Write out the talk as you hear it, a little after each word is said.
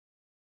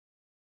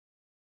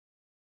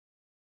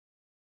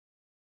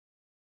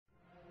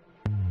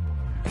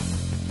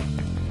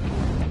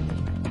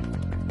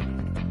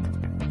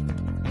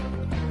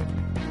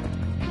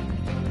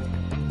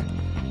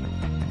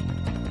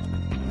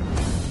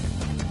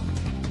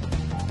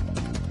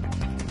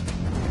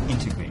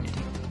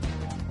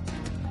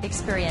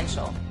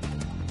Experiential.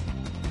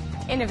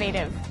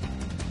 Innovative.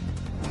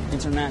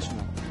 International.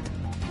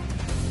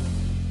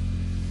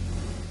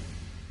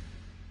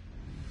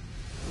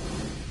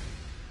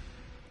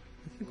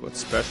 I think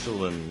what's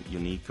special and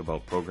unique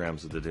about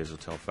programs of the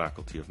Desautels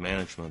Faculty of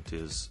Management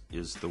is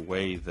the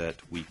way that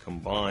we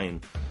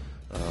combine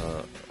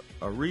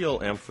a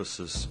real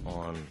emphasis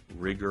on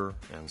rigor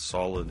and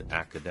solid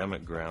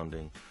academic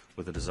grounding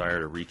with a desire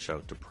to reach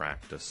out to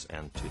practice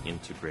and to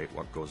integrate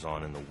what goes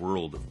on in the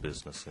world of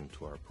business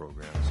into our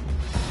programs.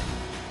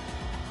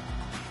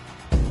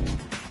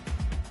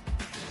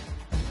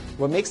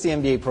 What makes the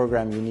MBA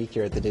program unique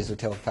here at the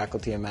Desautels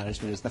Faculty of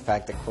Management is the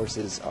fact that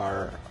courses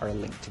are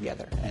linked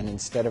together. And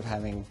instead of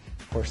having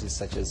courses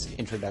such as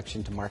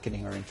Introduction to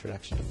Marketing or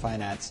Introduction to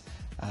Finance,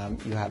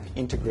 you have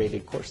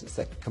integrated courses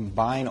that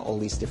combine all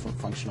these different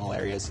functional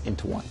areas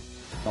into one.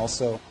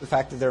 Also, the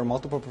fact that there are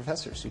multiple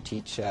professors who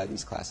teach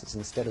these classes.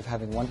 Instead of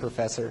having one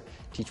professor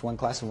teach one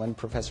class and one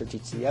professor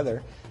teach the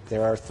other,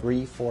 there are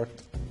 3-4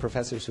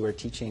 professors who are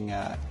teaching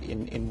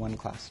in one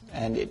class.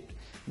 And it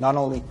not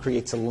only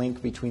creates a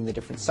link between the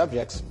different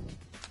subjects,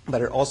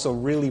 but it also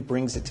really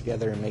brings it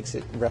together and makes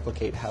it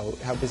replicate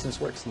how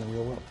business works in the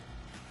real world.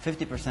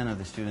 50% of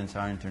the students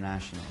are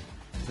international.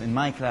 So in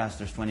my class,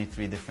 there's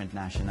 23 different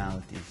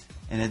nationalities.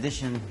 In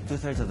addition,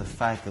 2/3 of the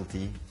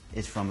faculty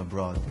is from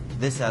abroad.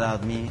 This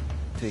allowed me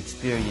to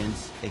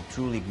experience a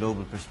truly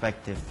global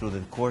perspective through the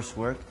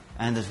coursework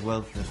and as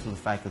well through the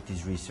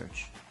faculty's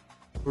research.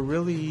 We're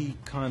really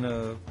kind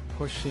of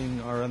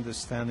pushing our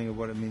understanding of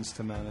what it means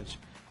to manage.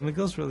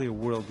 McGill's really a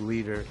world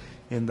leader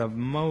in the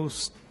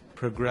most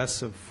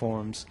progressive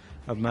forms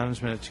of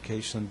management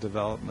education and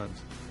development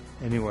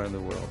anywhere in the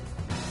world.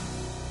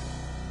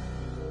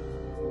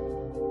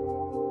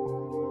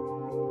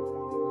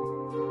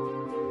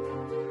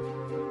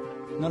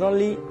 Not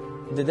only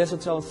the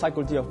Desautels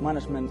Faculty of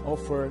Management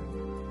offer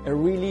a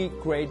really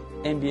great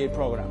MBA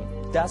program,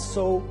 that's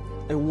so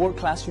a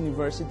world-class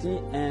university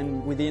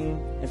and within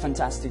a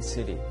fantastic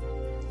city.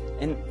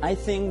 And I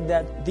think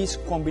that this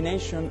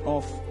combination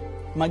of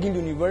McGill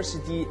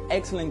University,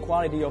 excellent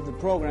quality of the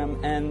program,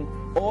 and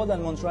all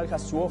that Montreal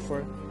has to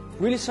offer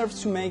really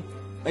serves to make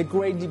a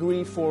great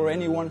degree for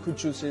anyone who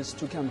chooses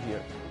to come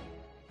here.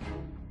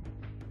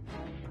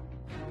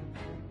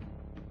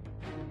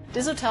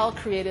 Desautels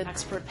created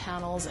expert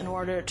panels in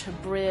order to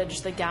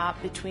bridge the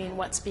gap between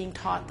what's being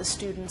taught the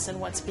students and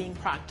what's being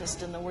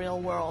practiced in the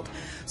real world.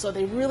 So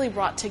they really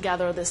brought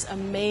together this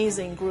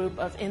amazing group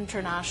of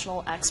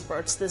international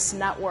experts, this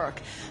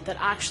network that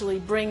actually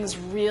brings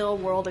real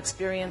world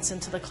experience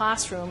into the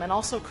classroom and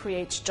also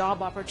creates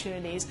job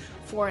opportunities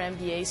for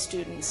MBA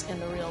students in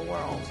the real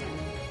world.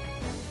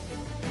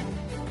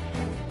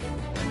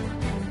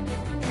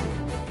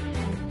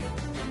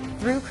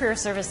 Through Career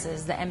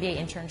Services, the MBA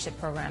internship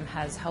program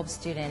has helped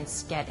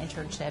students get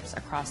internships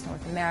across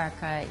North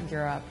America,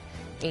 Europe,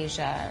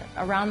 Asia.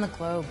 Around the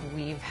globe,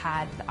 we've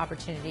had the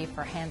opportunity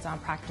for hands-on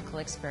practical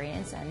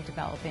experience and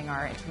developing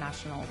our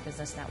international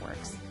business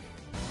networks.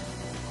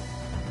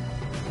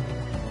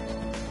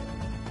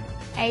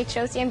 I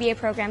chose the MBA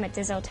program at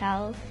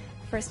Desautels,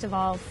 first of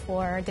all,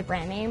 for the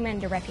brand name and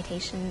the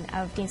reputation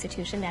of the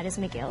institution that is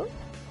McGill.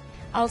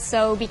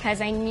 Also, because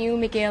I knew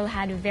McGill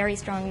had a very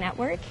strong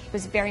network, it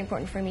was very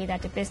important for me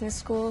that the business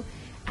school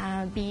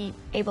be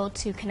able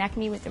to connect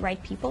me with the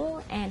right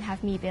people and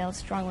have me build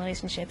strong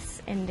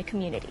relationships in the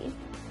community.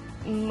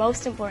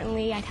 Most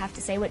importantly, I'd have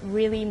to say what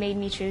really made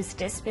me choose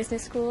this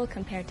business school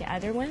compared to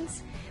other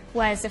ones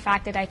was the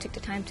fact that I took the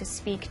time to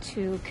speak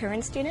to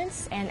current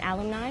students and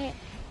alumni,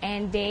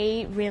 and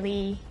they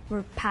really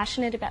were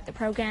passionate about the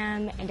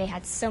program, and they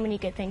had so many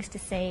good things to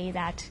say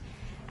that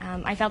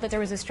I felt that there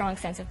was a strong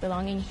sense of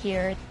belonging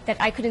here that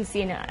I couldn't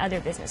see in other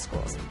business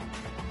schools.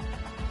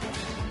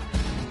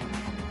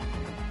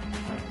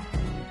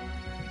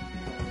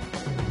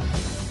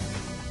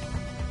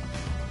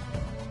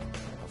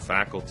 A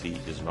faculty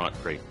is not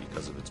great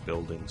because of its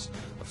buildings.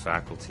 A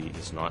faculty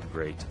is not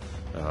great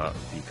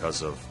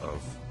because of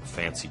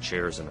fancy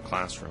chairs in the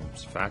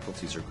classrooms.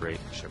 Faculties are great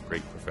because you have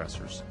great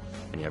professors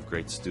and you have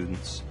great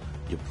students.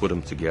 You put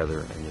them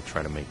together and you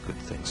try to make good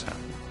things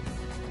happen.